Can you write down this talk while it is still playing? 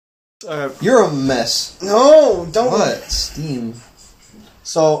You're a mess. No, don't. What? Steam.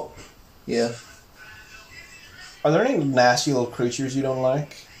 So, Yeah. are there any nasty little creatures you don't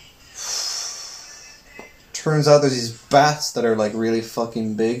like? Turns out there's these bats that are like really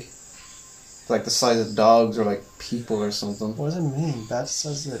fucking big. Like the size of dogs or like people or something. What does it mean? Bat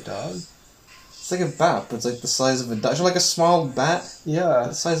says the dog? It's like a bat, but it's like the size of a dog. It's like a small bat, Yeah.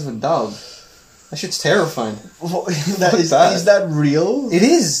 the size of a dog. That shit's terrifying. Is that? that real? It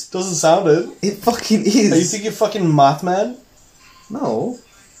is. Doesn't sound it. It fucking is. Are you thinking fucking Mothman? No.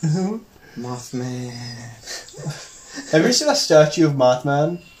 Mm-hmm. Mothman. Have you ever seen a statue of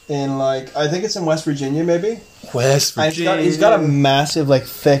Mothman in, like, I think it's in West Virginia, maybe? West And he's got a massive, like,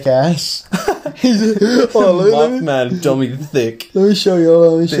 thick ass. Mothman, dummy thick. Let me show you.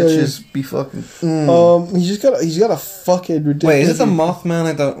 Let me show you. Bitches be fucking. He's got a fucking ridiculous. Wait, is it the Mothman?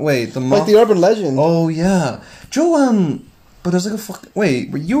 like the urban legend? Oh yeah, Joe. But there's like a fucking. Wait,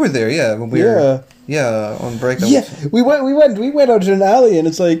 you were there, yeah? When we were, yeah, on breakup. Yeah, we went out to an alley, and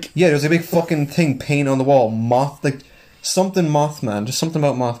it's like, yeah, there's a big fucking thing painted on the wall. Something Mothman, just something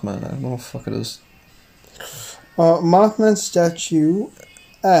about Mothman. I don't know what the fuck it is. Mothman statue.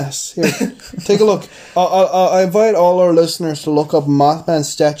 S. Here, take a look. I invite all our listeners to look up Mothman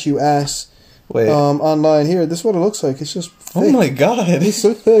statue S. Wait. Online. Here, this is what it looks like. It's just thick. Oh my god. It's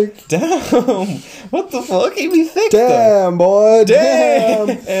so thick. Damn. What the fuck? He be thick, Damn, boy. Damn.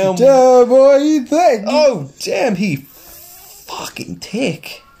 Damn. Damn, boy, he thick. Oh, damn, he fucking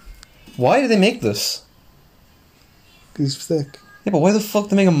thick. Why did they make this? He's thick. Yeah, but why the fuck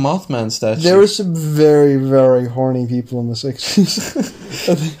did they make a Mothman statue? There were some very, very horny people in the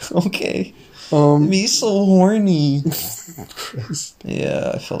 60s. Okay. He's so horny. Christ.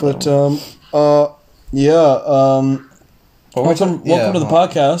 Yeah, I felt But, that. welcome to the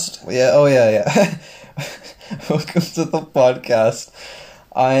podcast. Yeah, oh yeah. Welcome to the podcast.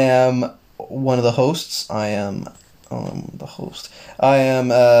 I am one of the hosts. I am the host. I am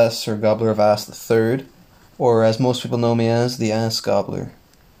Sir Gobbler of Ass the Third, or as most people know me as, the Ass Gobbler.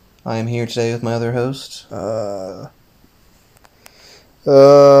 I am here today with my other host. My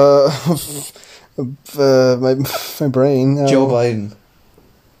brain. Joe Biden.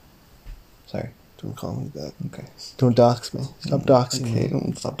 Sorry. Don't call me that. Okay. Don't dox me. Stop doxing me. Okay,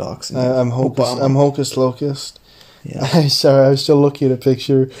 don't stop doxing. I'm Hocus Locust. Yeah. I'm sorry, I was still looking at a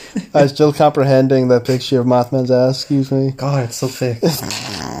picture. I was still comprehending that picture of Mothman's ass, excuse me. God, it's so thick.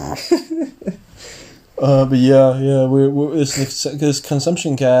 But yeah, this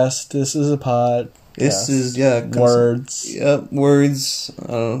consumption cast. This is a pod. This is words. Yep, words.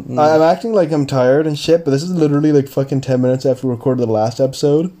 I'm acting like I'm tired and shit, but this is literally like fucking 10 minutes after we recorded the last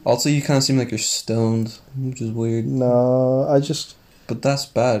episode. Also, you kind of seem like you're stoned, which is weird. No, But that's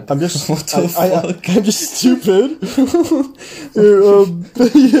bad. I'm just. What the fuck? I'm just stupid. Here,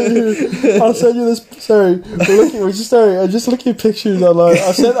 I'll send you this. Sorry, I'm just looking at pictures online.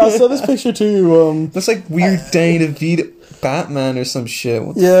 I'll send this picture to you. That's like weird Danny DeVito Batman or some shit.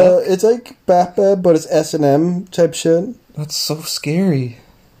 What the fuck? It's like Batman, but it's S&M type shit. That's so scary.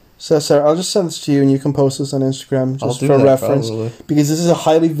 So sorry, I'll just send this to you, and you can post this on Instagram just do for that, reference. probably. Because this is a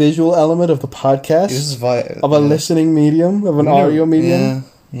highly visual element of the podcast. This is of a listening medium, of an audio medium.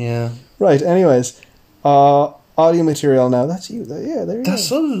 Yeah. Right. Anyways, audio material now. That's you. Yeah, there you That's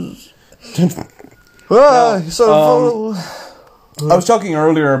go. so. I was talking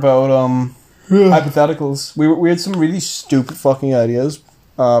earlier about hypotheticals. We had some really stupid fucking ideas.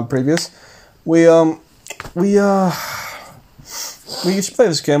 Previous. We used to play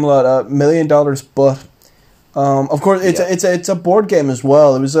this game a lot. $1 Million, but of course it's a board game as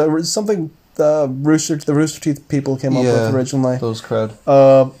well. It was something the Rooster Teeth people came up with originally. Those crowd.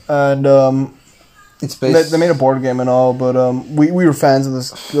 It's based. They made a board game and all, but we were fans of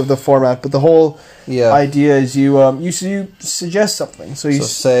the format. But the whole idea is you suggest something. So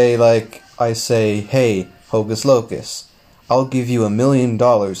say like I say, hey, Hocus Locus, I'll give you $1 million,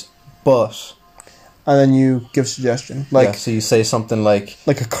 but. And then you give suggestion. So you say something like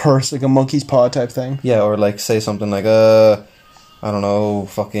a curse, like a monkey's paw type thing. Yeah, or like say something like, I don't know,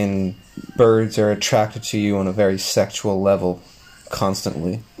 fucking birds are attracted to you on a very sexual level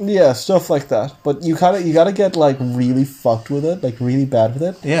constantly. Yeah, stuff like that. But you gotta get like really fucked with it, like really bad with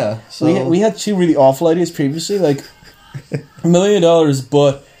it. Yeah. So we had two really awful ideas previously, like $1 million,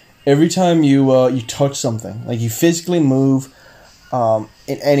 but every time you touch something, like you physically move in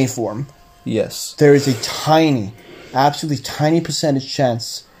any form. Yes. There is a absolutely tiny percentage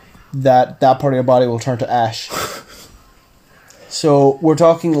chance that part of your body will turn to ash. So we're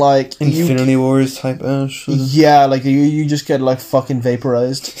talking like Infinity Wars type ash. Yeah, like you just get like fucking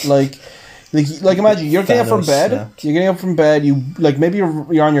vaporized. Like Like imagine you're getting up from Thanos bed. snapped. You're getting up from bed. You like maybe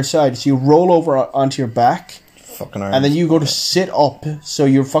you're on your side, so you roll over onto your back, Fucking arms. and then you go to sit up. So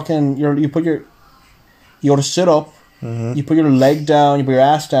you go to sit up. Mm-hmm. You put your leg down. You put your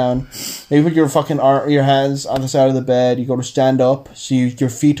ass down. Maybe put your fucking your hands on the side of the bed. You go to stand up, so your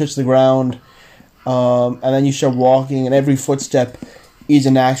feet touch the ground, and then you start walking. And every footstep is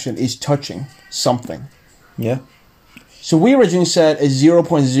an action, is touching something. Yeah. So we originally said a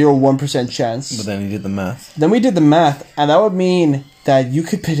 0.01% chance. But then you did the math. Then we did the math, and that would mean that you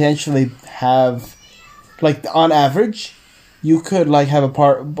could potentially have, like, on average, you could like have a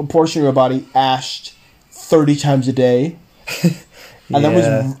portion of your body ashed 30 times a day. And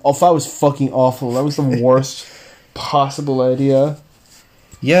that was fucking awful. That was the worst possible idea.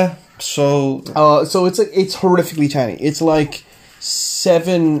 Yeah. So So it's horrifically tiny. It's like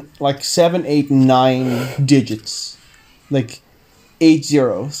 7, 8, 9 digits. Like 8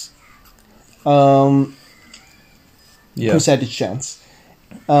 zeros. Percentage chance.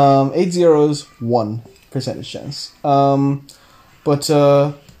 8 zeros, 1% chance.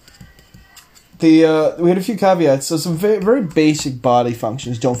 We had a few caveats. So some very, very basic body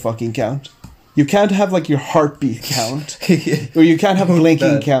functions don't fucking count. You can't have like your heartbeat count, or you can't have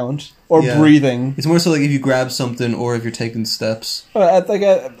blinking count, or breathing. It's more so like if you grab something, or if you're taking steps. Like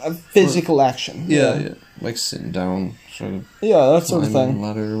a physical action. Yeah, like sitting down, sort of. Yeah, that sort of thing.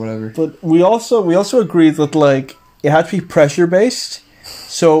 Ladder or whatever. But we also agreed that like it had to be pressure based.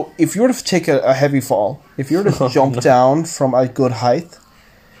 So if you were to take a heavy fall, if you were to jump down from a good height,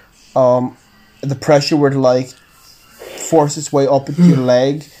 the pressure were to like force its way up into your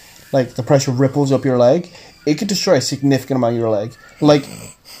leg, like the pressure ripples up your leg, it could destroy a significant amount of your leg. Like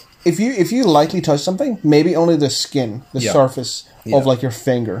if you lightly touch something, maybe only the skin, the surface of like your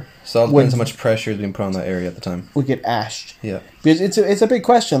finger. So it depends how much pressure is being put on that area at the time. Would get ashed. Yeah. Because it's a big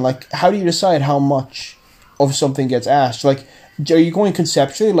question. Like, how do you decide how much of something gets ashed? Like, are you going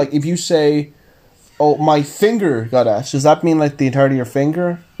conceptually? Like, if you say, oh, my finger got ashed, does that mean like the entirety of your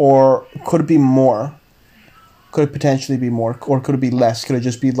finger? Or could it be more? Could it potentially be more? Or could it be less? Could it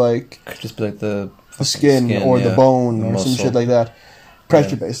just be like... Could just be like the skin or the bone or some shit like that.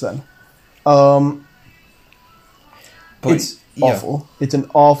 Pressure based then. It's awful. It's an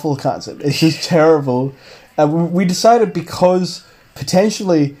awful concept. It's just terrible. And we decided because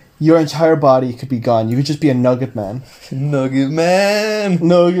potentially your entire body could be gone. You could just be a nugget man. Nugget man.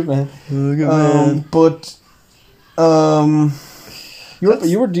 Nugget man. Nugget man. But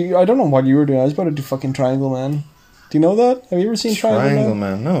you were I don't know what you were doing. I was about to do fucking Triangle Man. Do you know that? Have you ever seen Triangle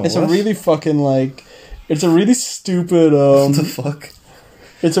Man? No. It's a really fucking like. It's a really stupid. What the fuck?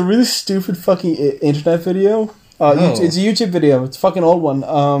 It's a really stupid fucking internet video. It's a YouTube video. It's a fucking old one.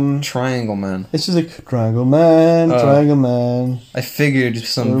 Triangle Man. It's just like Triangle Man, Triangle Man. I figured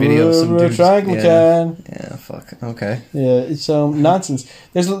just some video of some dude. Triangle can. Yeah, fuck. Okay. Yeah, it's nonsense.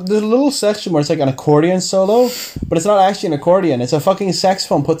 There's a little section where it's like an accordion solo, but it's not actually an accordion. It's a fucking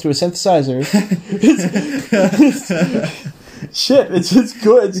saxophone put through a synthesizer. Shit, it's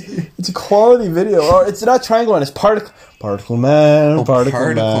good. It's a quality video. Or it's not Triangle Man. It's Particle Man.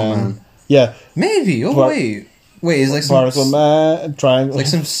 Particle Man. Yeah. Maybe. Wait, is like some Particle Man, Triangle, like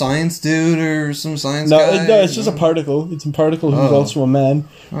some science dude or some science guy? No, it's just a particle. It's a particle who's also a man.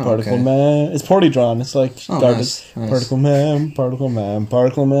 Particle Man. It's poorly drawn. It's like nice. Particle Man, Particle Man,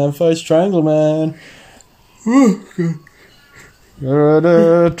 Particle Man fights Triangle Man.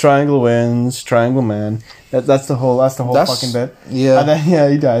 Triangle wins. Triangle Man. That's the whole fucking bit. Yeah. And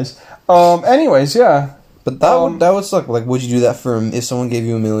then he dies. Anyways, yeah. But that would suck. Like, would you do that for if someone gave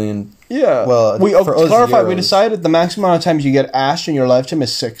you $1 million? Yeah. Well, to clarify, we decided the maximum amount of times you get ashed in your lifetime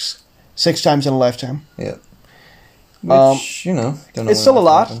is 6. 6 times in a lifetime. Yeah. Which, it's still a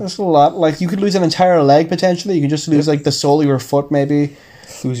lot. It's still a lot. Like, you could lose an entire leg, potentially. You could just lose, like, the sole of your foot, maybe.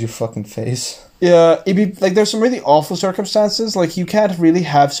 Lose your fucking face. Yeah. It'd be, like, there's some really awful circumstances. Like, you can't really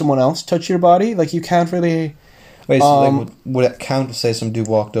have someone else touch your body. Like, you can't really... Wait, so would it count to say some dude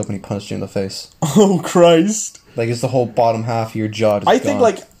walked up and he punched you in the face? Oh, Christ. Like, it's the whole bottom half of your jaw just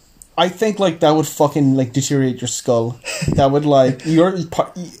I think that would fucking like deteriorate your skull. That would like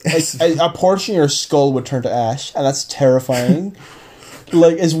a portion of your skull would turn to ash, and that's terrifying.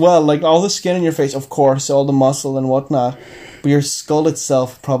 Like as well, like all the skin in your face, of course, all the muscle and whatnot, but your skull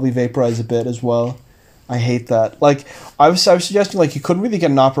itself would probably vaporize a bit as well. I hate that. Like I was suggesting, like you couldn't really get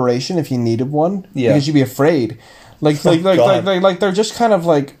an operation if you needed one, because you'd be afraid. Like they're just kind of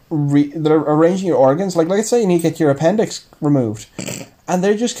like they're arranging your organs. Like let's say you need to get your appendix removed, and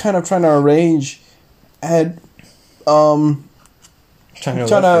they're just kind of trying to arrange, and trying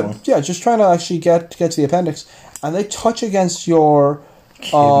to actually get to the appendix, and they touch against your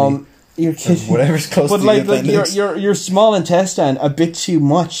kidney. You're kidding. Whatever's close But to like the appendix. your small intestine a bit too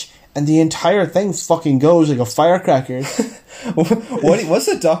much, and the entire thing fucking goes like a firecracker. What's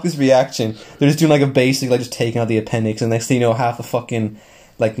the doctor's reaction? They're just doing like a basic, like just taking out the appendix, and next thing you know, half the fucking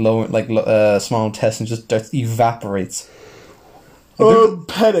small intestine just evaporates.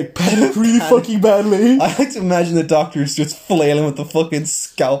 Panic really fucking badly. I like to imagine the doctor's just flailing with the fucking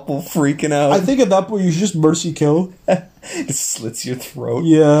scalpel, freaking out. I think at that point you should just mercy kill. It slits your throat.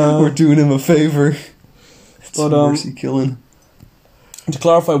 Yeah. We're doing him a favor. It's But, mercy killing. To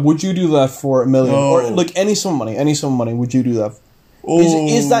clarify, would you do that for $1 million? No. Or like any sum of money, would you do that? Oh.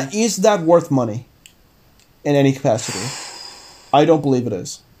 Is that worth money? In any capacity? I don't believe it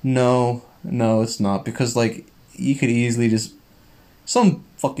is. No, it's not, because like you could easily just something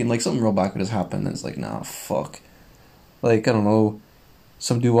real bad could just happen, and it's like, nah, fuck. Like, I don't know,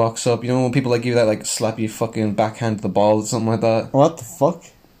 some dude walks up, you know when people like give that like slap you fucking backhand to the ball or something like that? What the fuck?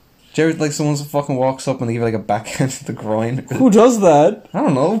 Do you ever like someone fucking walks up and they give you like a backhand to the groin? Who does that? I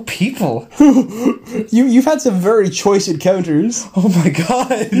don't know, people. You've had some very choice encounters. Oh my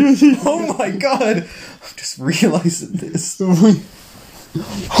god. Oh my god. I'm just realizing this.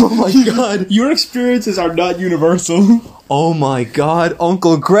 Oh my god. Your experiences are not universal. Oh my god,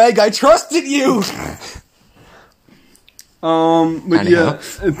 Uncle Greg, I trusted you! But Anyhow.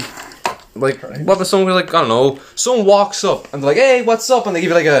 Like, what if someone like, I don't know, someone walks up and they're like, hey, what's up? And they give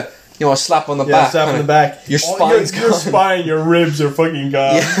you like a slap on the back. slap on the back. Your spine's your gone. spine, your ribs are fucking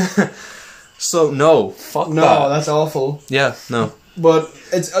gone. Yeah. So, no, fuck No, that. that's awful. Yeah, no. But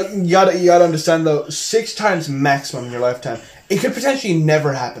it's you gotta understand though, 6 times maximum in your lifetime. It could potentially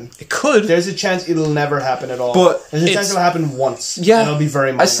never happen. It could. There's a chance it'll never happen at all. But there's a chance it's- it'll happen once. Yeah. And it'll be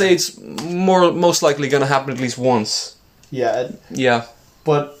very minor. I say it's most likely going to happen at least once. Yeah. Yeah.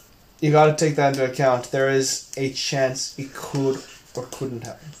 But you gotta take that into account. There is a chance it could or couldn't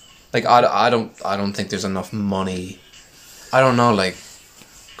happen. Like, I don't think there's enough money. I don't know, like,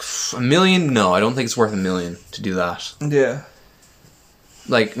 $1 million? No, I don't think it's worth $1 million to do that. Yeah.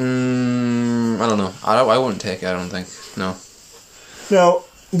 Like, I don't know. I wouldn't take it, I don't think. No. Now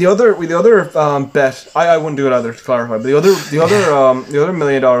the other bet I wouldn't do it either, to clarify. But the other $1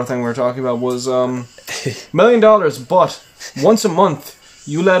 million thing we were talking about was $1 million, but once a month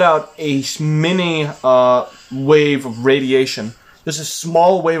you let out a mini wave of radiation. There's a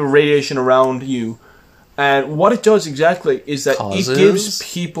small wave of radiation around you, and what it does exactly is that Causes it gives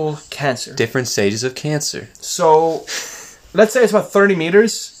people cancer. Different stages of cancer. So let's say it's about 30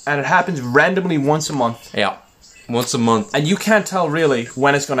 meters, and it happens randomly once a month. Yeah. Once a month. And you can't tell really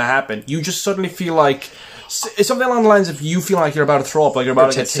when it's going to happen. You just suddenly feel like it's something along the lines of you feel like you're about to throw up, like you're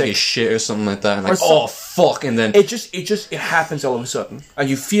about to get take a sick. shit or something like that, and like, Or oh fuck, and then It happens all of a sudden, and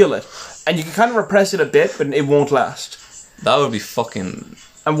you feel it, and you can kind of repress it a bit, but it won't last. that would be fucking,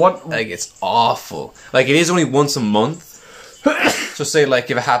 And what? like, it's awful. Like, it is only once a month. So say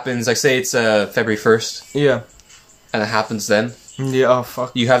like if it happens, like say it's February 1st, Yeah. and it happens then, Yeah. Oh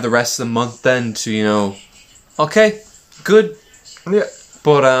fuck. you have the rest of the month then to okay, good. Yeah.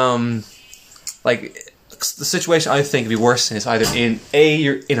 But like, the situation I think would be worse is either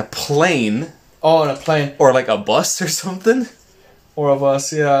you're in a plane Oh, on a plane or like a bus or something, or a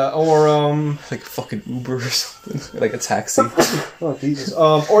bus, yeah, or like fucking Uber or something, like a taxi. Oh Jesus.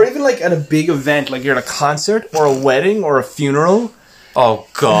 Or even like at a big event, like you're at a concert or a wedding or a funeral. Oh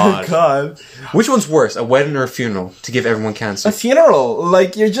god. God. Which one's worse, a wedding or a funeral to give everyone cancer? A funeral,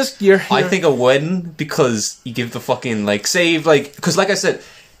 like you're. I think a wedding, because you give the fucking, like, save, like, because like I said,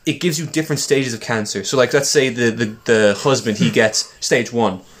 it gives you different stages of cancer. So like, let's say the husband, he gets stage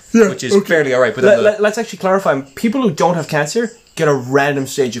 1, which is fairly alright, but then Let's actually clarify. People who don't have cancer get a random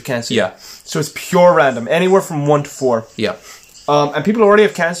stage of cancer. Yeah. So it's pure random, anywhere from 1 to 4. yeah. And people who already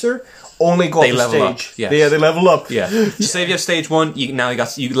have cancer only go They up a level up, stage. yes. Yeah, they level up. Yeah. So say if you have stage 1,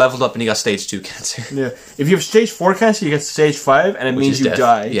 you leveled up and you got stage 2 cancer. Yeah. If you have stage 4 cancer, you get stage 5, and it Which means is you death.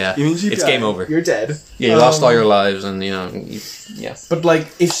 die. Yeah. It means you It's die. game over. You're dead. Yeah, you lost all your lives, and yeah. But like,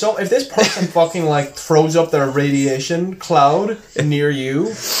 if this person fucking like throws up their radiation cloud near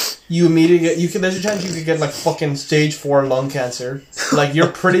you, you immediately get, there's a chance you could get like fucking stage 4 lung cancer. Like you're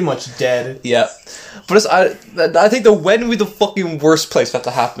pretty much dead. Yeah. But I think the wedding would be the fucking worst place for that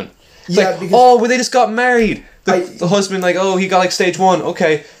to happen. It's Yeah, like, because- well, they just got married. The husband, like, he got like stage 1.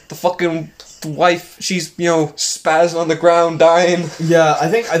 Okay, the fucking wife, she's spazzing on the ground, dying. Yeah, I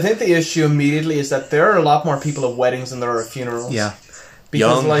think the issue immediately is that there are a lot more people at weddings than there are at funerals. Yeah,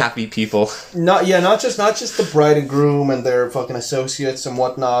 Because, young, like, happy people. not just the bride and groom and their fucking associates and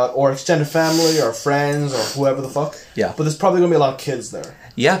whatnot, or extended family or friends or whoever the fuck. Yeah. But there's probably gonna be a lot of kids there.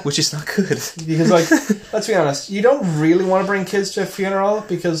 Yeah, which is not good. Because, like, let's be honest, you don't really want to bring kids to a funeral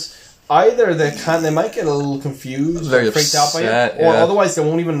because either they might get a little confused, Very or freaked out by upset, it, or yeah. otherwise they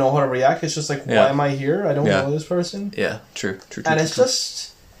won't even know how to react. It's just like, Yeah. why am I here? I don't Yeah. know this person. Yeah, true. And it's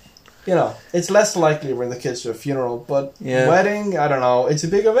just, it's less likely when the kids to a funeral, but Yeah. wedding, I don't know. It's a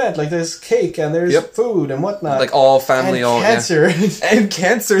big event. Like there's cake and there's Yep. food and whatnot. like all family, and all cancer. Yeah. And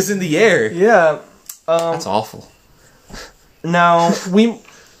cancer's in the air. Yeah. That's awful. Now,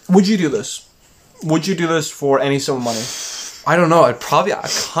 would you do this? Would you do this for any sum of money? I don't know. I'd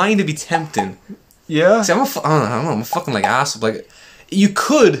kind of be tempting. Yeah. See, I don't know. I'm a fucking like asshole. Like, you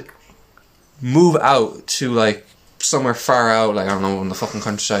could move out to like somewhere far out, like I don't know, in the fucking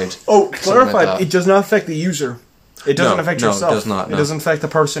countryside. Oh, Something clarify. like that. It does not affect the user. It doesn't No, affect no, it yourself. does not, no. It doesn't affect the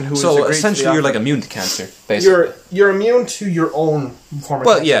person who is So agreed to essentially, the you're offer. like immune to cancer, basically. You're immune to your own form of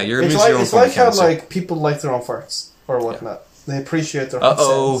Well, cancer. yeah, you're immune it's to like, your own it's form of like how cancer. like people like their own farts or whatnot. They appreciate their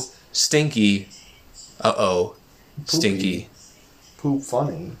own scents. Stinky. Stinky. Poop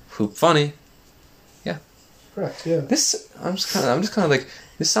funny. Poop funny. Correct. Yeah. I'm just kind of like.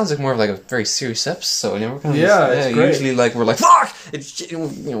 This sounds like more of like a very serious episode. You know, we're kind of It's great. usually like we're like fuck, it's,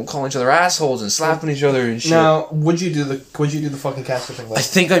 calling each other assholes and slapping each other and shit. Now, would you do the fucking cancer thing? I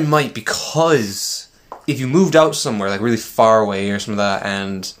think I might, because if you moved out somewhere like really far away or something like that,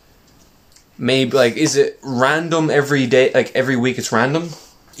 and maybe like, is it random every day? Like every week it's random,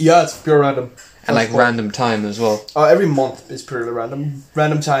 Yeah, it's pure random. and like random time as well. Every month is purely random.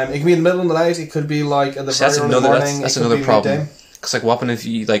 Random time. It can be in the middle of the night. It could be like at the So very early morning. that's it could another be problem. midday. Because like, what happen if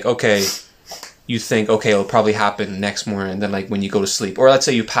you like, okay, you think, okay, it'll probably happen next morning, and then like when you go to sleep, or let's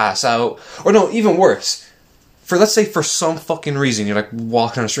say you pass out, or no, even worse, let's say for some fucking reason you're like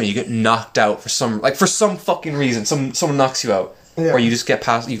walking on the street, you get knocked out for some fucking reason, someone knocks you out, Yeah. or you just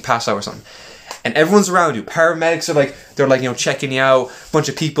you pass out or something, and everyone's around you. Paramedics are like, they're like, checking you out. A bunch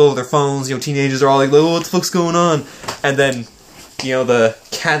of people with their phones, teenagers are all like, oh, what the fuck's going on? And then, the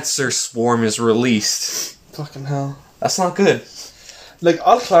cancer swarm is released. Fucking hell. That's not good. Like,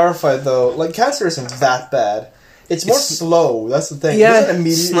 I'll clarify though. Like, cancer isn't that bad. It's more slow. That's the thing. Yeah, It's not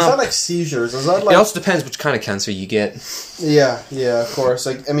immediate. It's not like seizures. It's not like. It also depends which kind of cancer you get. Yeah, of course.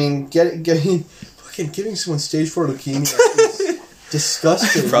 Like, I mean, giving someone stage 4 leukemia is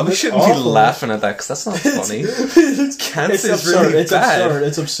disgusting. Probably It's shouldn't awful. be laughing at that, because that's not funny. Cancer It's is absurd. really It's bad. absurd.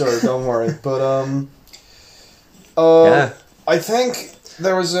 It's absurd. Don't worry. But Yeah. I think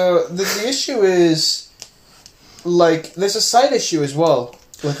there was the issue is like there's a side issue as well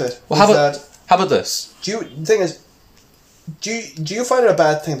with it. Well, how about this? The thing is, do you find it a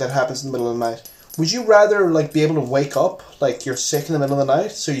bad thing that happens in the middle of the night? Would you rather like be able to wake up like you're sick in the middle of the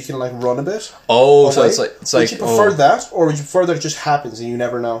night so you can like run a bit? Oh, so away? it's like Would you prefer that, or would you prefer that it just happens and you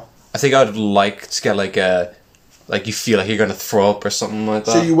never know? I think I'd like to get like you feel like you're gonna throw up or something like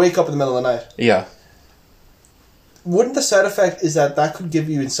that. So you wake up in the middle of the night. Yeah. Wouldn't the side effect is that could give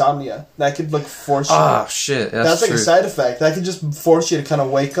you insomnia? That could like force you. Ah, shit. That's like true. a side effect. That could just force you to kind of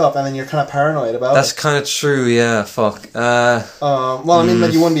wake up, and then you're kind of paranoid about That's it. kind of true. Yeah. Fuck. Well, I mean,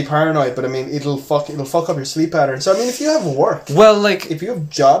 like, you wouldn't be paranoid, but I mean, it'll fuck up your sleep pattern. So I mean, if you have work, Well, like, if you have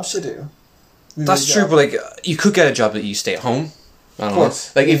jobs to do, that's true. But like, you could get a job that you stay at home. I don't Of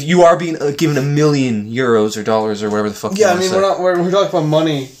course. know. Like, if you are being given $1 million or dollars or whatever the fuck. Yeah, I you mean, wanna say. we're talking about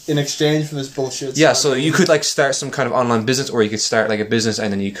money in exchange for this bullshit. Yeah, so you could like start some kind of online business, or you could start like a business,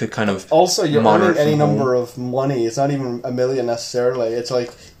 and then you could kind of Also, you're monitor earning it any from home. number of money. It's not even $1 million necessarily. It's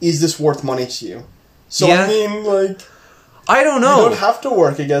like, is this worth money to you? So Yeah. I mean, like, I don't you know. don't have to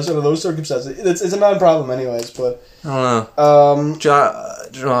work, I guess, under those circumstances. It's a non-problem, anyways. But I don't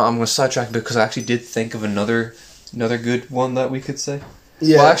know. I'm going to sidetrack a bit, because I actually did think of another good one that we could say.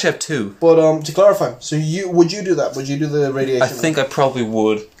 yeah. Well, I actually have two. But to clarify, so would you do that? Would you do the radiation? I think I probably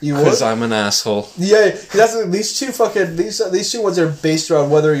would. You would? Because I'm an asshole. Yeah, that's these two ones are based around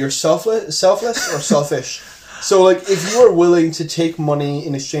whether you're selfless or selfish. So, like, if you are willing to take money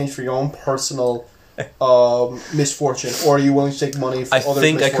in exchange for your own personal misfortune, or are you willing to take money for I others'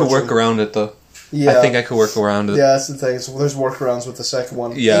 think I could work misfortune? around it, though. Yeah, I think I could work around it. yeah, that's the thing. So there's workarounds with the second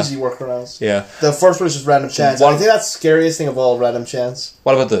one. Yeah. Easy workarounds. Yeah. The first one is just random chance. What- I think that's the scariest thing of all, random chance.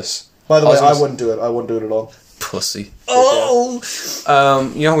 What about this? By the I way, was I gonna wouldn't do it. I wouldn't do it at all. Pussy. Oh!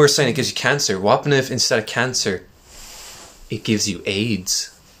 You know how we were saying it gives you cancer? What happens if instead of cancer, it gives you AIDS?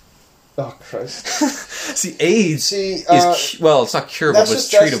 Oh, Christ. See, AIDS See, is, well, it's not curable, but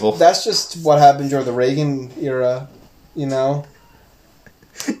it's treatable. That's just what happened during the Reagan era, you know?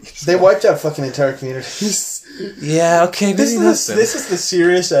 They wiped out fucking entire communities. Yeah, okay, This maybe is that's this is the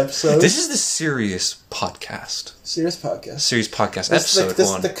serious episode. This is the serious podcast. serious podcast. Serious podcast, This episode is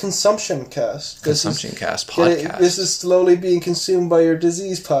one. the consumption cast. This is- Consumption cast, podcast. This is slowly being consumed by your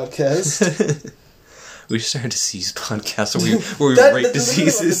disease podcast. We should start a disease podcast where we rate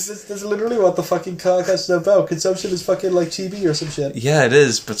diseases. That's literally what the fucking podcast is about. Consumption is fucking like TB or some shit. Yeah, it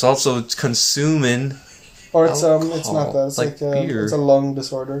is, but it's also consuming. Or it's alcohol, it's not that. It's like beer. it's a lung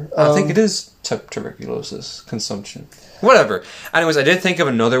disorder. I think it is tuberculosis consumption. Whatever. Anyways, I did think of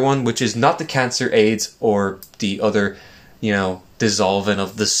another one, which is not the cancer, AIDS, or the other, dissolving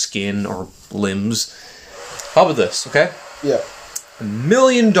of the skin or limbs. How about this? Okay. Yeah. $1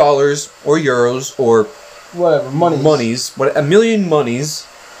 million or euros or whatever monies. What $1 million monies,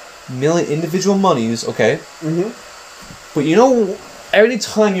 million individual monies. Okay. But every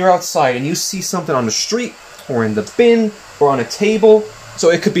time you're outside and you see something on the street or in the bin or on a table, so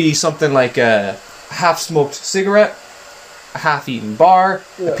it could be something like a half-smoked cigarette, a half-eaten bar,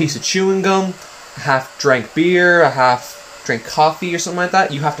 a piece of chewing gum, a half-drank beer, a half-drank coffee or something like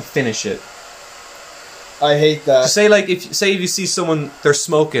that. You have to finish it. I hate that. So say if you see someone, they're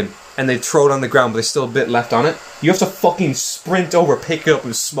smoking and they throw it on the ground but there's still a bit left on it, you have to fucking sprint over, pick it up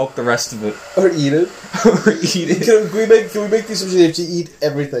and smoke the rest of it. Or eat it. Or eat it. Can we make this something you have to eat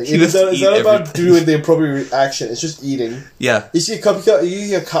everything? It's not about doing the appropriate action, it's just eating. Yeah. You see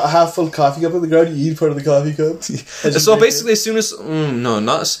a half full coffee cup on the ground, you eat part of the coffee cup. So basically as soon as... no,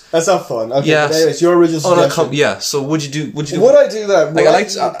 not... That's not fun. Okay, yeah. But anyways, your original suggestion. Yeah, so would you do... Would I do that?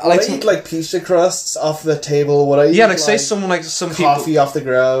 I eat like pizza crusts off the table? Would I eat say someone like some coffee off the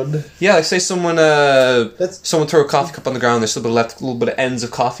ground? Yeah, like say someone throw a coffee cup on the ground, there's still a little bit of ends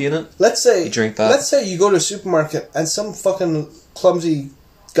of coffee in it. Let's say you drink that. Let's say you go to a supermarket and some fucking clumsy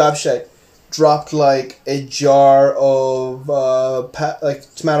gobshite dropped like a jar of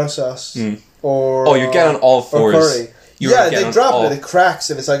like tomato sauce or you're getting on all fours. Or curry. They drop it. It cracks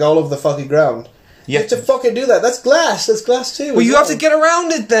and it's like all over the fucking ground. You have to fucking do that. That's glass. That's glass too. Well, you have to get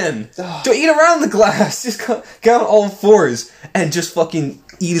around it then. Don't eat around the glass. Just get on all fours and just fucking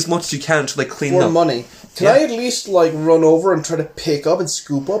eat as much as you can until they clean up. For money. Can I at least like run over and try to pick up and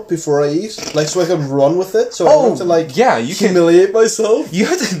scoop up before I eat? Like so I can run with it? So I don't have to humiliate myself? You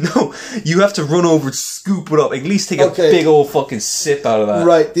have to run over, scoop it up, at least take a big old fucking sip out of that.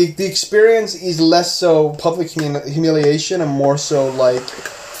 Right. The experience is less so public humiliation and more so like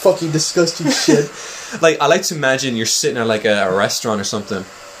fucking disgusting shit. Like I like to imagine you're sitting at like a restaurant or something,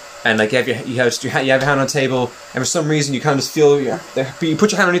 and like you have your hand on a table, and for some reason you kind of just feel you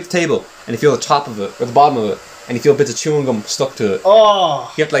put your hand underneath the table and you feel the top of it or the bottom of it, and you feel bits of chewing gum stuck to it.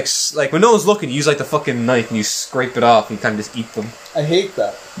 Oh! You have to like when no one's looking, you use like the fucking knife and you scrape it off and you kind of just eat them. I hate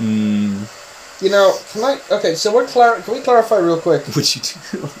that. Can we clarify real quick? Would you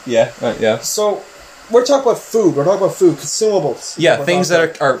do? Yeah, yeah. So we're talking about food. We're talking about food, consumables. Yeah, things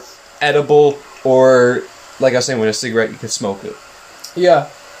that are edible, or like I was saying, with a cigarette, you can smoke it. Yeah.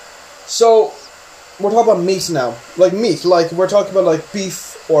 So we're talking about meat now. Like meat, like we're talking about like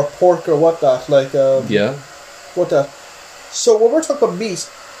beef or pork or what that. Like what that. So when we're talking about meat,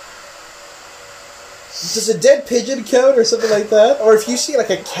 does a dead pigeon count or something like that? Or if you see like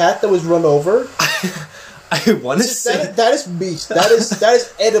a cat that was run over? I want to say that is meat. That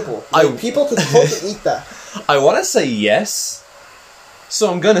is edible. Like, people could cook and eat that. I want to say yes,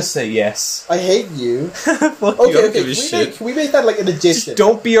 so I'm gonna say yes. I hate you. Fuck you, I don't give a shit. Can we make that like an addition? Just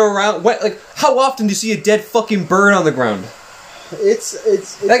don't be around. Like, how often do you see a dead fucking bird on the ground? It's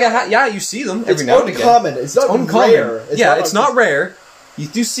like you see them every now and again. It's uncommon. It's not uncommon. Rare. It's not rare. You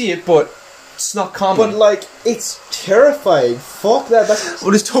do see it, but it's not common. But like, it's terrifying. Fuck that.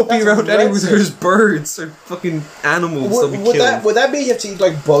 Well, just don't be around anywhere there's birds or fucking animals that we kill. Would that mean you have to eat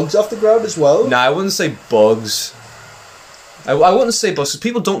like bugs off the ground as well? Nah, I wouldn't say bugs. I wouldn't say bugs, because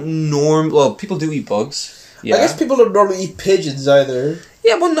people don't well, people do eat bugs. Yeah. I guess people don't normally eat pigeons either.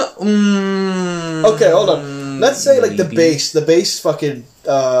 Yeah, well, no. Okay, hold on. Let's say like the base fucking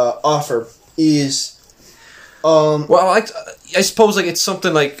offer is. Well, I suppose like it's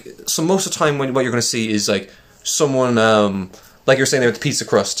something like, so most of the time what you're going to see is like someone like you're saying there with the pizza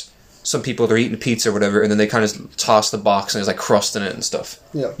crust. Some people, they're eating pizza or whatever, and then they kind of toss the box and there's like crust in it and stuff.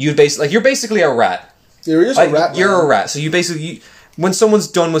 Yeah. You're basically a rat. You're just a rat. You're a rat. So you basically when someone's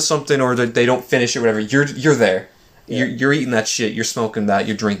done with something or they don't finish it or whatever, you're there. Yeah. You're eating that shit. You're smoking that.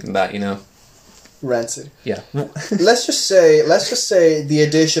 You're drinking that. Rancid. Yeah. Let's just say the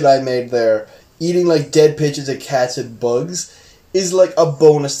addition I made there, eating like dead pigeons and cats and bugs, is like a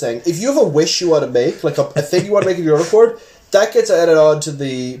bonus thing. If you have a wish you want to make, like a thing you want to make in your record, that gets added on to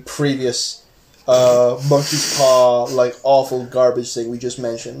the previous monkey's paw, like awful garbage thing we just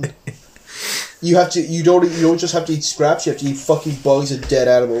mentioned. You don't just have to eat scraps, you have to eat fucking bugs and dead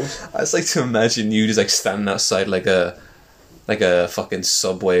animals. I just like to imagine you just like standing outside like a fucking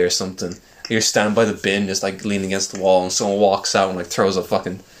Subway or something. You're standing by the bin just like leaning against the wall and someone walks out and like throws a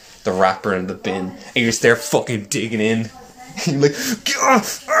fucking the wrapper in the bin, and you're just there fucking digging in. And you're like,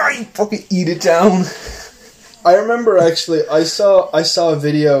 you fucking eat it down. I remember actually, I saw a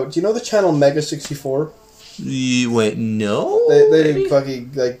video. Do you know the channel Mega 64? Wait, no. They do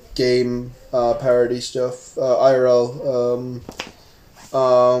fucking like game parody stuff, IRL.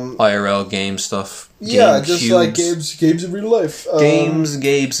 IRL game stuff. Yeah, game just cubes. like games in real life.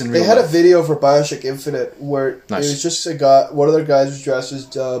 Gabes in real They had a life. video for Bioshock Infinite where Nice. it was just a guy. One of their guys was dressed as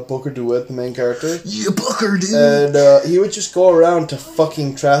Booker DeWitt, the main character. Yeah, Booker, dude. And he would just go around to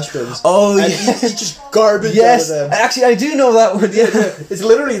fucking trash bins. Oh, and yeah. he just garbage Yes, out of them. actually, I do know that word. Yeah. It's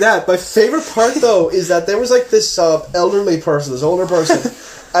literally that. My favorite part, though, is that there was like this elderly person, this older person,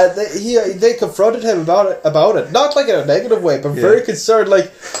 and they confronted him about it. Not like in a negative way, but very concerned.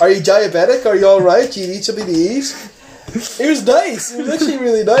 Like, are you diabetic? Are you all right? Do you need something to eat? It was nice. It was actually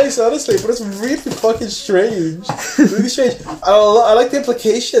really nice, honestly, but it's really fucking strange. Really strange. I like the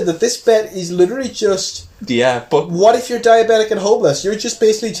implication that this bet is literally just. Yeah, but What if you're diabetic and homeless? You're just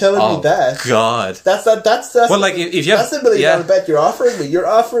basically telling me that. God. That's Well, like, if you have- that's the $1 million bet you're offering me. You're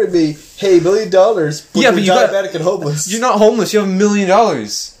offering me, hey, $1 million, but Yeah, but you're you diabetic and homeless. You're not homeless. You have $1 million.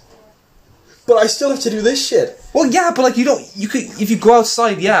 But I still have to do this shit. Well, yeah, but like you could if you go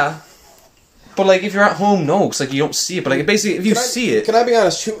outside, yeah. But like if you're at home, no, because like you don't see it. But like basically, if you see it, Can I be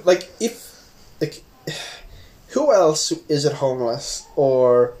honest? Who else isn't homeless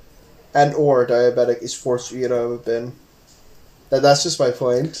or diabetic is forced to eat out of a bin? That's just my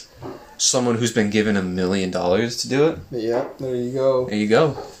point. someone who's been given $1 million to do it, Yeah, there you go. there you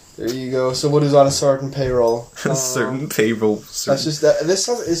go. There you go. Someone who's on a certain payroll. A certain payroll. That's just that. It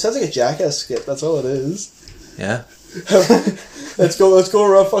sounds like a Jackass skit. That's all it is. Yeah. Let's go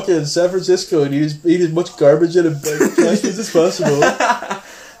around fucking San Francisco and eat as much garbage in a trash bins as possible.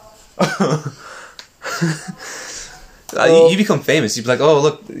 You become famous. You'd be like, oh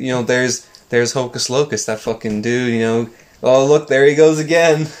look, there's Hocus Locus, that fucking dude, Oh look, there he goes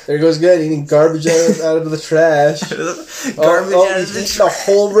again. There he goes again, eating garbage out of the trash. Garbage out of he's the eating a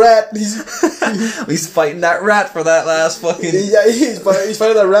whole rat. He's fighting that rat for that last fucking. Yeah, he's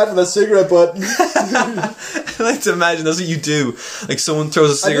fighting that rat with a cigarette button. I like to imagine that's what you do. Like someone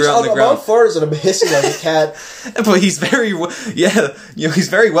throws a cigarette on the I'm ground. out first and I'm hissing like a cat. But he's very, he's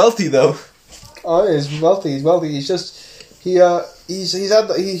very wealthy though. Oh, he's wealthy. He's just he has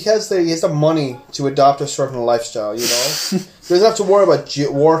the money to adopt a certain lifestyle. He doesn't have to worry about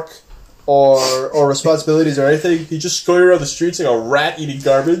work or responsibilities or anything. He just scurry around the streets like a rat eating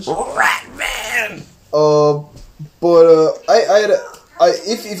garbage. Rat man.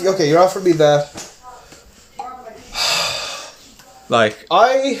 Okay, you're offering me that. Like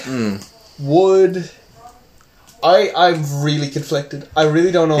I'm really conflicted. I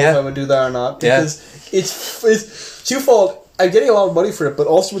really don't know if I would do that or not because it's twofold. I'm getting a lot of money for it, but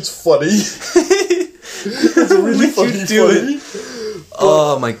also it's funny. It's really funny.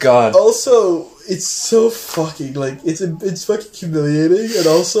 Oh my god. Also, it's so fucking it's fucking humiliating, and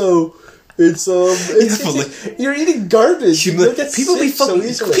also it's you're eating garbage. You'll get People be sick so fucking.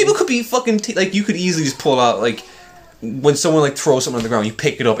 easily. People could be fucking. You could easily just pull out like. When someone throws something on the ground, you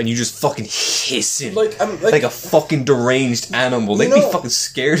pick it up and you just fucking hiss it like a fucking deranged animal. They'd be fucking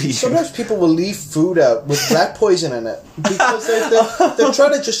scared of you. Sometimes people will leave food out with rat poison in it because they're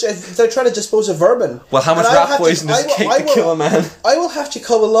trying to dispose of vermin. Well, how much rat poison does it take to kill a man? I will have to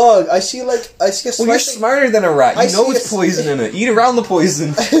come along. I see a slice. Well, you're smarter than a rat. You know it's poison in it. Eat around the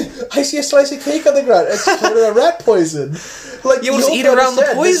poison. I see a slice of cake on the ground. It's part of the rat poison. You just eat around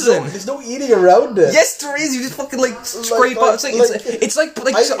the poison. There's no eating around it. Yes, there is. You just fucking scrape out. It's like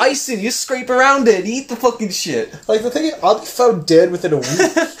icing. You just scrape around it. You eat the fucking shit. Like the thing is, I'll be found dead within a week.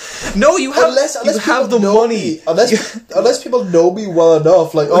 No, you have the money. Unless people know me well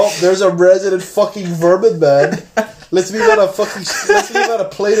enough. Like, oh, there's a resident fucking vermin man. Let's leave out a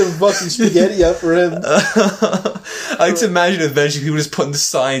plate of fucking spaghetti out for him. I like to imagine eventually people just putting the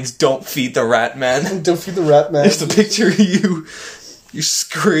signs, "Don't feed the rat man." Don't feed the rat man. There's a picture of you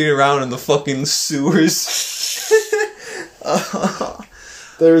scurrying around in the fucking sewers. I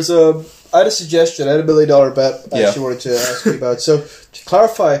had a suggestion. I had $1 million bet I actually wanted to ask you about. So, to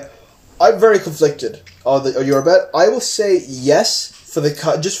clarify, I'm very conflicted on your bet. I will say yes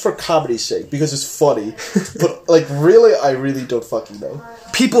just for comedy's sake, because it's funny. But, really, I really don't fucking know.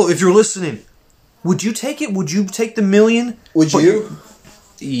 People, if you're listening, would you take it? Would you take the $1 million? Would you?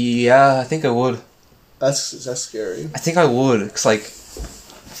 Yeah, I think I would. That's scary. I think I would. It's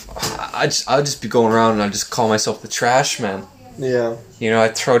I'd just be going around and I'd just call myself the trash man. Yeah.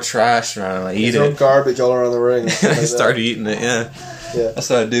 I'd throw trash around and I'd eat it. Throw garbage all around the ring. I start eating it, yeah. Yeah. That's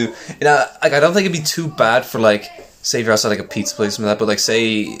what I'd do. And I don't think it'd be too bad for, say if you're outside like a pizza place and that, but like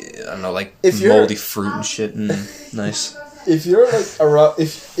say I don't know, like If you're- moldy fruit and shit. Nice. If you're like around,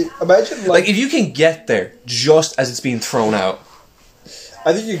 if imagine Like if you can get there just as it's being thrown out.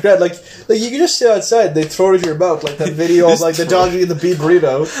 I think you're great. Like you can just sit outside. They throw it in your mouth, like that video of like the dog eating the beef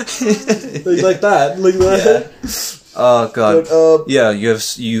burrito, like that, like that. Oh god. But, yeah, you've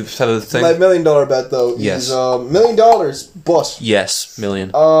said a thing. My $1 million bet though Yes. is $1 million, but Yes,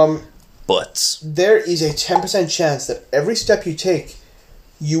 million. But there is a 10% chance that every step you take,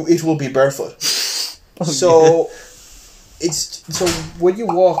 it will be barefoot. So so when you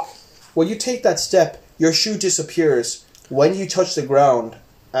walk, when you take that step, your shoe disappears when you touch the ground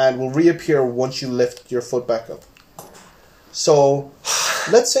and will reappear once you lift your foot back up. So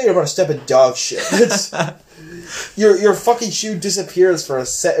let's say you're about to step in dog shit. Your fucking shoe disappears for a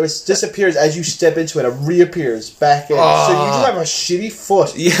set. It disappears as you step into it and reappears back in. So you just have a shitty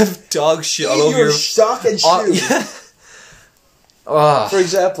foot. you have dog shit all In over your sock and shoe. Yeah. Oh, For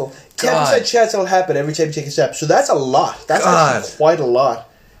example, 10% God. chance it'll happen every time you take a step. So that's a lot. That's God. actually quite a lot.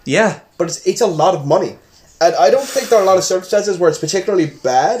 yeah. But it's a lot of money. And I don't think there are a lot of circumstances where it's particularly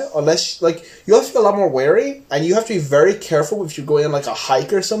bad unless, like, you have to be a lot more wary and you have to be very careful if you're going on, like, a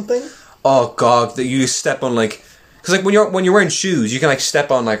hike or something. Oh god, that you step on like, because like when you're wearing shoes, you can like step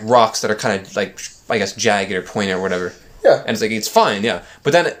on like rocks that are kind of like I guess jagged or pointy or whatever. Yeah. And it's like it's fine, yeah.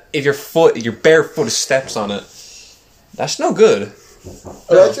 But then if your bare foot steps on it, that's no good.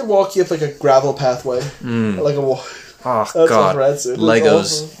 Imagine walking up, like, a gravel pathway. Like a walk. Oh That's god, rancid. That's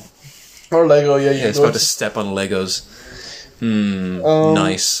Legos. awful. Or Lego, yeah. Yeah, it's about to step on Legos.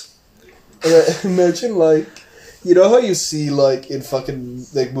 Nice. Imagine, like, you know how you see, like, in fucking,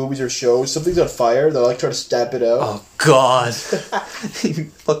 like, movies or shows, something's on fire, they'll, like, try to stamp it out. Oh god,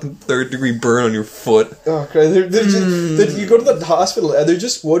 fucking 3rd-degree burn on your foot. Oh, okay. You go to the hospital and they're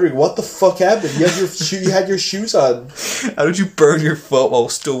just wondering what the fuck happened. You had your shoes on. How did you burn your foot while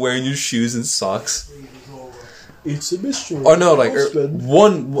still wearing your shoes and socks? It's a mystery. Oh no, like Husband.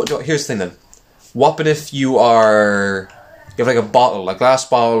 here's the thing then. What if you have like a bottle, a glass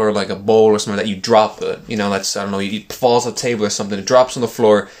bottle or like a bowl or something that you drop it, you know, that's, I don't know, it falls on the table or something, it drops on the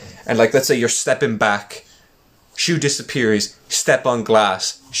floor, and like let's say you're stepping back, shoe disappears, step on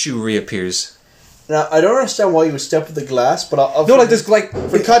glass, shoe reappears. Now I don't understand why you would step with the glass, but I'll No, like there's like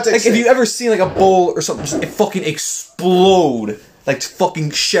for context like if you sake. ever seen like a bowl or something, just it fucking explode, like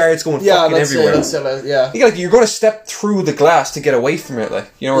fucking shards going fucking everywhere. Yeah. You're going to step through the glass to get away from it,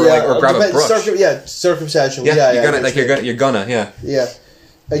 like, you know, or grab a brush. Circumstantial. Yeah, Yeah, you're gonna, yeah. Yeah.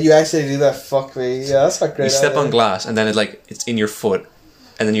 And you actually do that, fuck me. Yeah, that's not great. You step either. on glass, and then it's in your foot,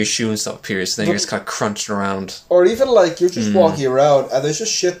 and then your shoe and stuff appears, then you're just kind of crunching around. Or even, like, you're just walking around and there's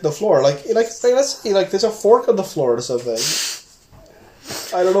just shit on the floor. Like let's say, like, there's a fork on the floor or something.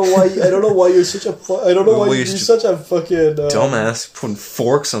 I don't know why you're such a. I don't know why you're such a fucking Dumbass, putting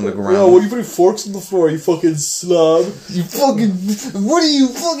forks on the ground. Yeah, why are you putting forks on the floor? You fucking slob. You fucking. What are you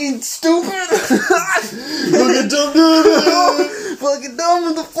fucking stupid? Fucking dumb. Fucking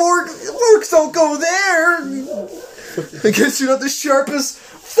dumb. The forks don't go there. I guess you're not the sharpest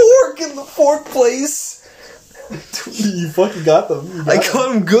fork in the fork place. You fucking got them. I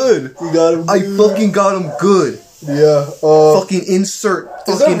got him good. You got them. I fucking got him good. Yeah. Fucking insert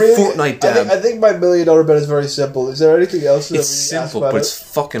fucking Fortnite dab. I think my $1 million bet is very simple. Is there anything else? That It's we simple, ask but about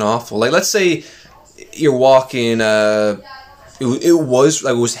it's fucking awful. Like, let's say you're walking. It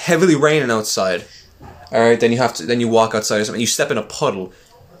was heavily raining outside. All right, then you walk outside or something. You step in a puddle.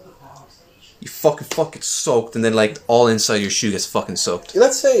 You fucking get soaked, and then like all inside your shoe gets fucking soaked.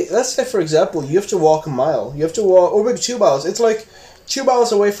 Let's say for example, you have to walk a mile. You have to walk, or maybe 2 miles. It's like 2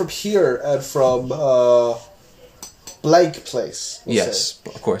 miles away from here and from blank place. Yes,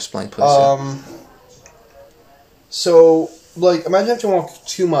 of course, blank place. Yeah. So, like, imagine having to walk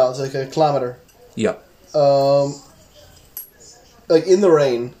 2 miles, like a kilometer. Yeah. Like in the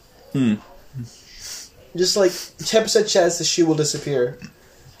rain. Just like 10% chance the shoe will disappear.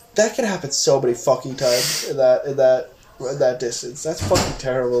 That can happen so many fucking times in that distance. That's fucking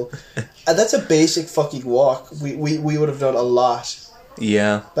terrible. And that's a basic fucking walk. We would have done a lot.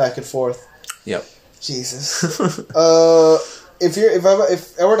 Yeah. Back and forth. Yep. Jesus. If I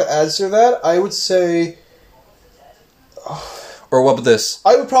were to answer that, I would say. Or what about this?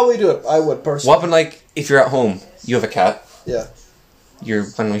 I would probably do it. I would personally. What about like if you're at home, you have a cat. Yeah. You're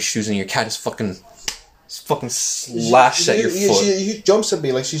wearing shoes and your cat is fucking slashed at your foot. She jumps at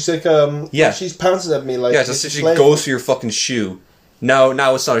me like she's like yeah. She pounces at me like yeah. Just she goes for your fucking shoe. Now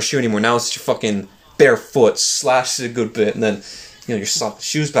it's not a shoe anymore. Now it's your fucking bare foot, slashes a good bit, and then your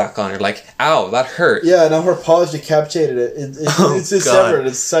shoes back on. You're like, ow, that hurt. Yeah, now her paws decapitated it. It's severed.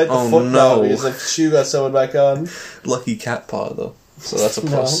 It's inside the foot now because the shoe got sewn back on. Lucky cat paw, though. So that's a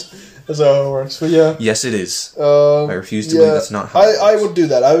plus. No, that's how it works. But yeah. Yes, it is. I refuse to believe that's not how I would do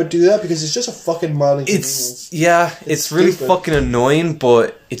that. I would do that because it's just a fucking mild inconvenience. It's really fucking annoying,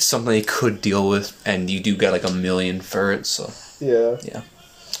 but it's something you could deal with, and you do get like $1 million for it, so. Yeah. Yeah.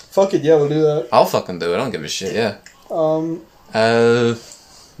 Fuck it, yeah, we'll do that. I'll fucking do it. I don't give a shit, yeah.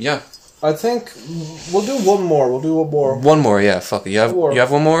 Yeah. I think we'll do one more. One more, yeah, fuck it. You have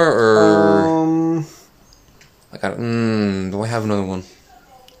one more, or... I got... do I have another one?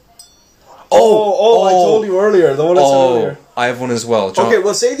 Oh, I told you earlier. The one I said earlier. I have one as well. Okay,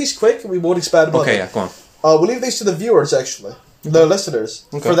 we'll say these quick. We won't expand about them. Okay, them. yeah, go on. We'll leave these to the viewers, actually. The listeners.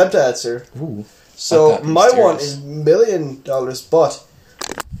 Okay. For them to answer. Ooh, so, my one is $1 million, but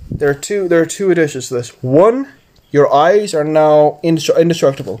there are two additions to this. One, your eyes are now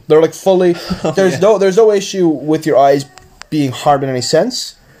indestructible. They're like fully... There's no issue with your eyes being harmed in any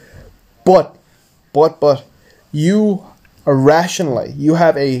sense. But, you irrationally, you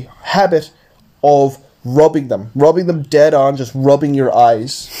have a habit of rubbing them dead on, just rubbing your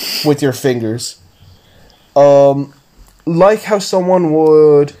eyes with your fingers. Like how someone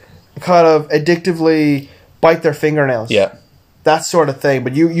would kind of addictively bite their fingernails. Yeah. That sort of thing.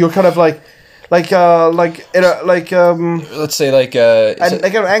 But you're kind of like let's say like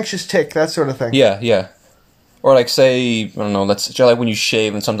an anxious tick, that sort of thing. Yeah. Or like say, I don't know, like when you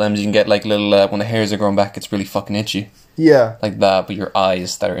shave and sometimes you can get like little when the hairs are growing back, it's really fucking itchy. Yeah. Like that, but your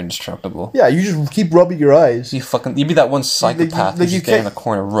eyes that are indestructible. Yeah, you just keep rubbing your eyes. You'd be that one psychopath who's just in the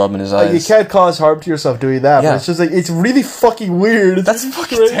corner rubbing his eyes. You can't cause harm to yourself doing that, but it's just like, it's really fucking weird. That's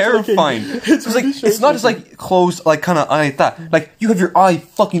fucking terrifying. It's really like, it's not just like closed, like kind of eye like that. Like, you have your eye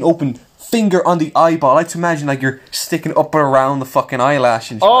fucking open, finger on the eyeball. I like to imagine like you're sticking up and around the fucking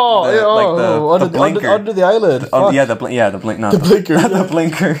eyelash and shit. The blinker. Under the eyelid. The blinker. The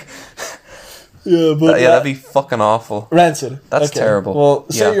blinker. Yeah, but that'd be fucking awful. Rancid. That's terrible. Well,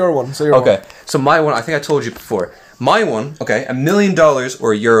 say your one. Okay, so my one, I think I told you before. My one, okay, $1 million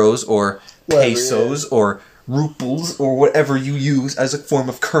or euros or pesos or rubles or whatever you use as a form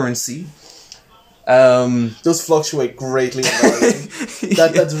of currency. Those fluctuate greatly in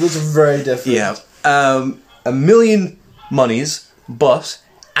value. Those are very different. Yeah. $1 million monies, but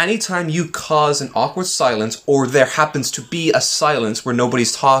anytime you cause an awkward silence or there happens to be a silence where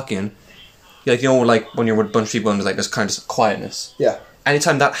nobody's talking, like, like when you're with a bunch of people and there's kind of just quietness. Yeah.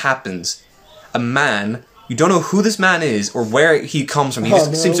 Anytime that happens, a man, you don't know who this man is or where he comes from. He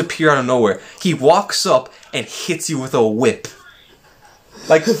just seems to appear out of nowhere. He walks up and hits you with a whip.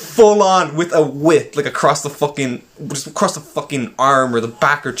 Like, full on with a whip, like across the fucking arm or the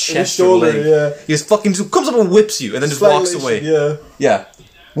back or chest or shoulder, leg. yeah. He just fucking comes up and whips you and then just walks away. Yeah. Yeah.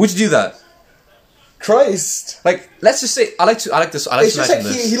 Would you do that? Christ. Like, let's just say, I like to imagine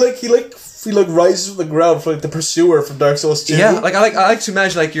this. He rises from the ground for like the pursuer from Dark Souls 2. Yeah, like I like to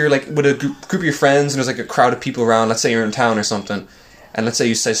imagine like you're like with a group of your friends and there's like a crowd of people around. Let's say you're in town or something, and let's say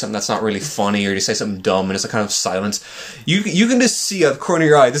you say something that's not really funny or you say something dumb and it's a kind of silence. You can just see out the corner of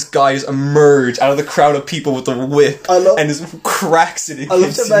your eye this guy just emerge out of the crowd of people with the whip and just cracks it. I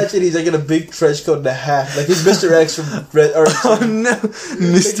love to imagine he's like in a big trench coat and a hat, like he's Mr. X from Oh no,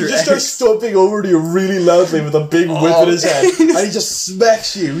 Mr. He just starts stomping over to you really loudly with a big whip in his hand, and he just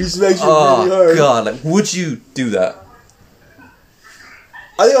smacks you. He smacks you really hard. Oh god, like would you do that?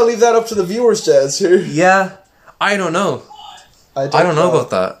 I think I'll leave that up to the viewers to answer. Yeah, I don't know. I don't know about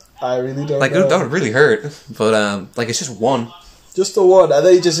that. I really don't know. That would really hurt. But, like, it's just one. Just the one, and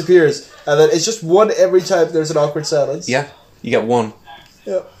then he disappears. And then it's just one every time there's an awkward silence. Yeah, you get one.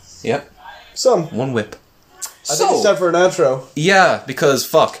 Yep. Yep. One whip. I think it's time for an outro. Yeah, because,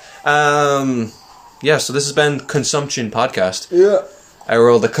 fuck. Yeah, so this has been Consumption Podcast. Yeah. I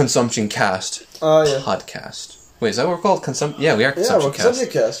rolled the Consumption Cast. Oh, yeah. Podcast. Wait, is that what we're called? Yeah, we are Consumption Cast.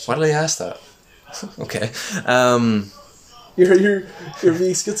 Consumption Cast. Why did I ask that? Okay. You're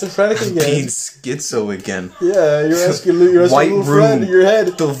being schizophrenic again. Being schizo again. Yeah, you're asking White little room. friend in your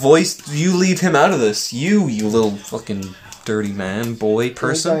head. The voice, you leave him out of this. You little fucking dirty man, boy,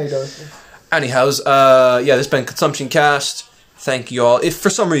 person. Anyhows, yeah, this has been Consumption Cast. Thank you all. If for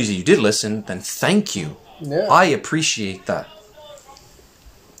some reason you did listen, then thank you. Yeah. I appreciate that.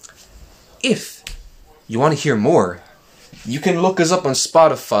 If you want to hear more, you can look us up on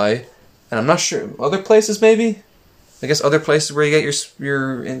Spotify, and I'm not sure, other places maybe? I guess other places where you get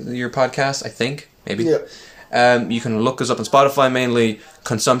your podcast, I think, maybe. Yeah. You can look us up on Spotify mainly,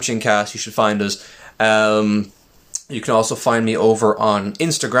 Consumption Cast, you should find us. You can also find me over on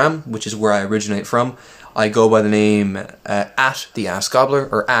Instagram, which is where I originate from. I go by the name at the Ass Gobbler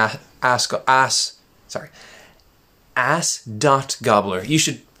or ass.gobbler. You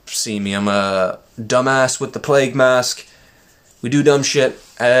should see me. I'm a dumbass with the plague mask. We do dumb shit.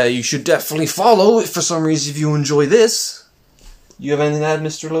 You should definitely follow if for some reason if you enjoy this. You have anything to add,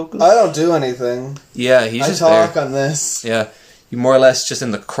 Mr. Locust? I don't do anything. Yeah, he's just talk there. on this. Yeah, you're more or less just in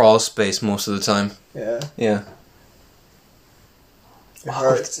the crawl space most of the time. Yeah. Yeah. It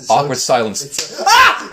hurts. Awkward silence.